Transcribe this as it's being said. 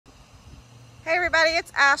Hey everybody,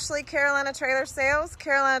 it's Ashley, Carolina Trailer Sales,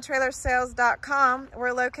 carolinatrailersales.com.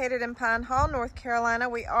 We're located in Pine Hall, North Carolina.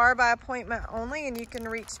 We are by appointment only, and you can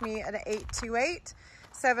reach me at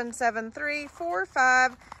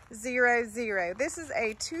 828-773-4500. This is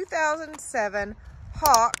a 2007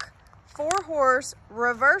 Hawk 4-horse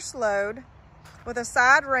reverse load with a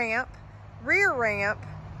side ramp, rear ramp.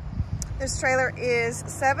 This trailer is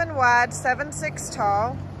 7 wide, 7'6"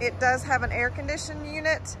 tall. It does have an air conditioning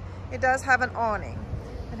unit. It does have an awning.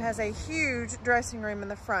 It has a huge dressing room in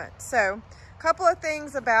the front. So, a couple of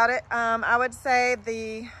things about it. I would say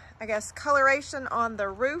the, coloration on the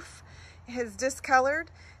roof is discolored.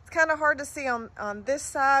 It's kind of hard to see on this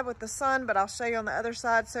side with the sun, but I'll show you on the other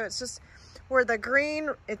side. So it's just where the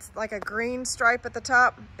green, it's like a green stripe at the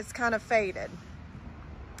top, it's kind of faded.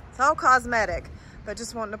 It's all cosmetic, but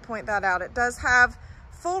just wanted to point that out. It does have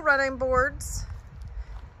full running boards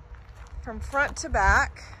from front to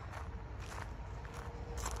back.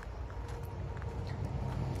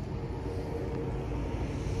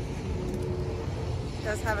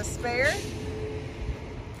 Does have a spare,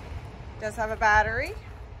 does have a battery.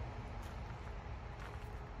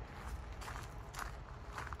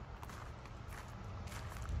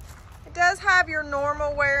 It does have your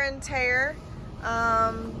normal wear and tear.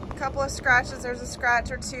 A couple of scratches. There's a scratch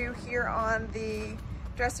or two here on the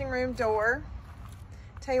dressing room door.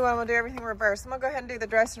 Tell you what, I'm gonna do everything reverse. I'm gonna go ahead and do the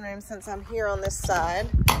dressing room since I'm here on this side.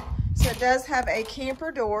 So it does have a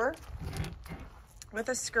camper door with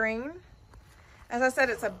a screen. As I said,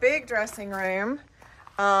 it's a big dressing room.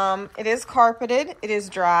 It is carpeted. It is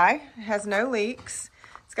dry. It has no leaks.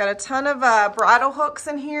 It's got a ton of bridle hooks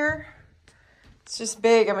in here. It's just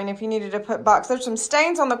big. I mean, if you needed to put box, there's some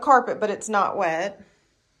stains on the carpet, but it's not wet.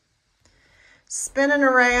 Spinning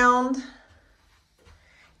around.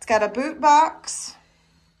 It's got a boot box.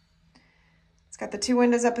 It's got the 2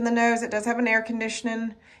 windows up in the nose. It does have an air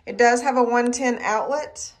conditioning. It does have a 110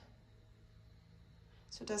 outlet.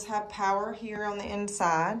 So it does have power here on the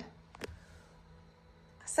inside.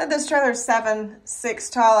 I said this trailer is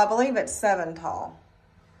 7'6" tall. I believe it's 7 tall.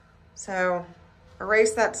 So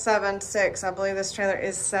erase that 7'6". I believe this trailer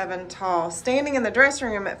is 7 tall. Standing in the dressing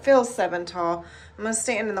room, it feels 7 tall. I'm gonna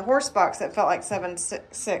stand in the horse box, it felt like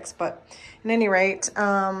 7'6", but at any rate,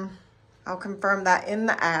 I'll confirm that in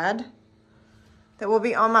the ad that will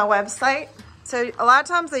be on my website. So a lot of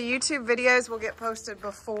times the YouTube videos will get posted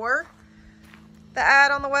before the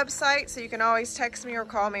ad on the website, so you can always text me or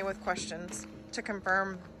call me with questions to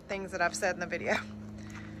confirm things that I've said in the video.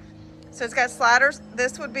 So it's got sliders.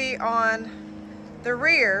 This would be on the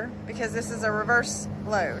rear because this is a reverse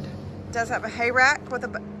load. It does have a hay rack with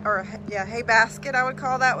hay basket, I would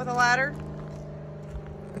call that, with a ladder.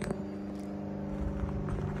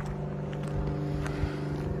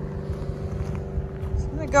 So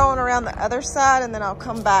I'm gonna go on around the other side and then I'll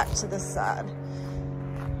come back to this side.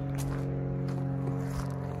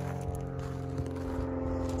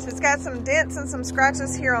 So it's got some dents and some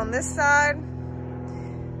scratches here on this side.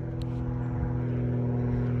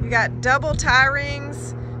 You got double tie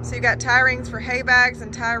rings. So you got tie rings for hay bags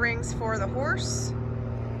and tie rings for the horse.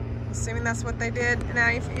 I'm assuming that's what they did. Now,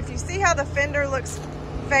 if you see how the fender looks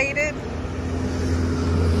faded,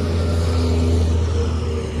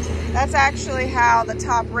 that's actually how the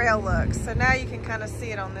top rail looks. So now you can kind of see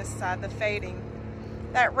it on this side, the fading.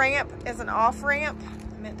 That ramp is an off ramp.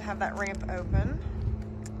 I meant to have that ramp open.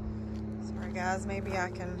 Guys, maybe I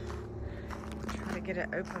can try to get it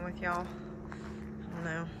open with y'all. I don't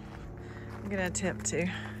know. I'm gonna attempt to.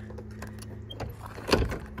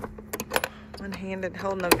 One-handed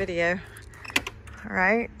holding a video. All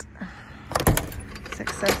right.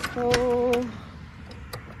 Successful.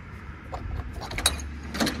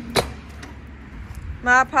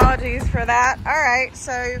 My apologies for that. All right,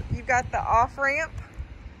 so you've got the off ramp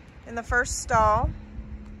in the first stall.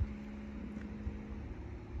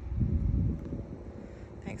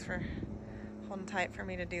 Thanks for holding tight for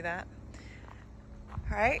me to do that. All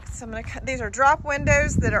right, so I'm gonna cut, these are drop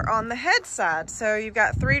windows that are on the head side. So you've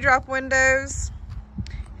got 3 drop windows,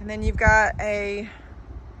 and then you've got pretty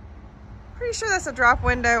sure that's a drop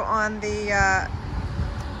window on the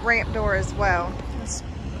ramp door as well. Let's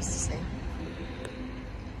see.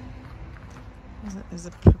 Is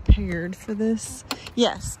it prepared for this?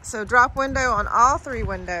 Yes, so drop window on all 3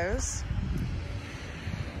 windows.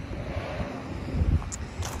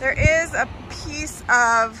 There is a piece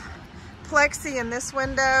of plexi in this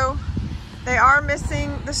window. They are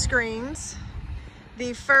missing the screens.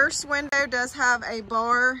 The first window does have a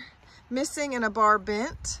bar missing and a bar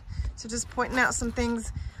bent. So just pointing out some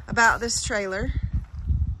things about this trailer.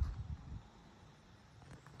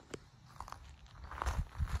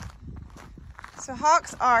 So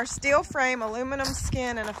Hawks are steel frame, aluminum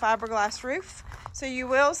skin, and a fiberglass roof. So you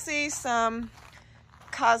will see some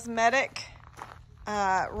cosmetic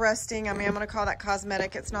rusting. I mean, I'm going to call that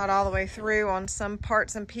cosmetic. It's not all the way through on some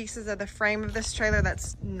parts and pieces of the frame of this trailer.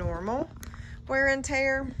 That's normal wear and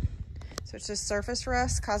tear. So it's just surface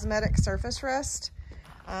rust, cosmetic surface rust.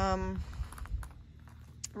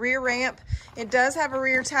 Rear ramp, it does have a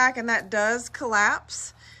rear tack, and that does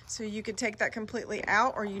collapse. So you could take that completely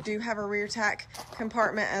out, or you do have a rear tack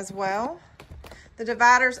compartment as well. The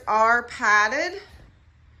dividers are padded.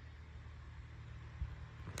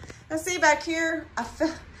 Now see back here,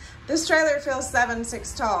 this trailer feels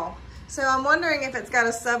 7'6" tall. So I'm wondering if it's got a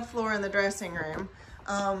subfloor in the dressing room.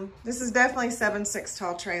 This is definitely 7'6"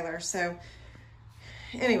 tall trailer. So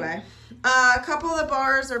anyway, a couple of the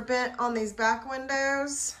bars are bent on these back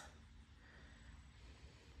windows.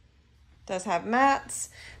 Does have mats.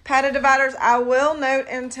 Padded dividers, I will note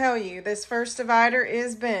and tell you, this first divider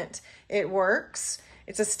is bent. It works.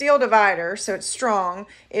 It's a steel divider, so it's strong.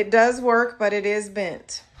 It does work, but it is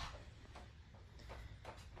bent.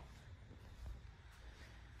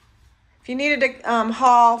 If you needed to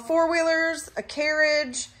haul four-wheelers, a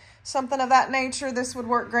carriage, something of that nature, this would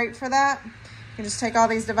work great for that. You can just take all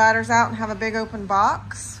these dividers out and have a big open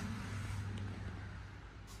box.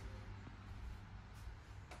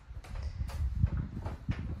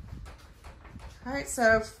 All right,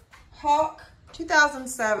 so Hawk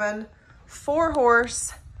 2007,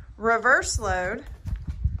 4-horse, reverse load.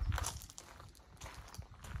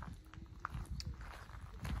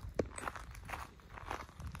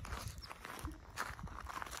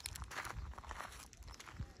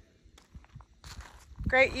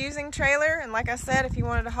 Great using trailer, and like I said, if you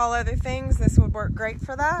wanted to haul other things, this would work great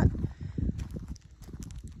for that.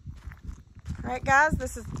 All right, guys,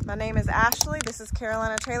 my name is Ashley. This is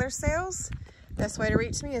Carolina Trailer Sales. Best way to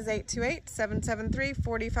reach me is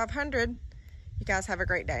 828-773-4500. You guys have a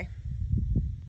great day.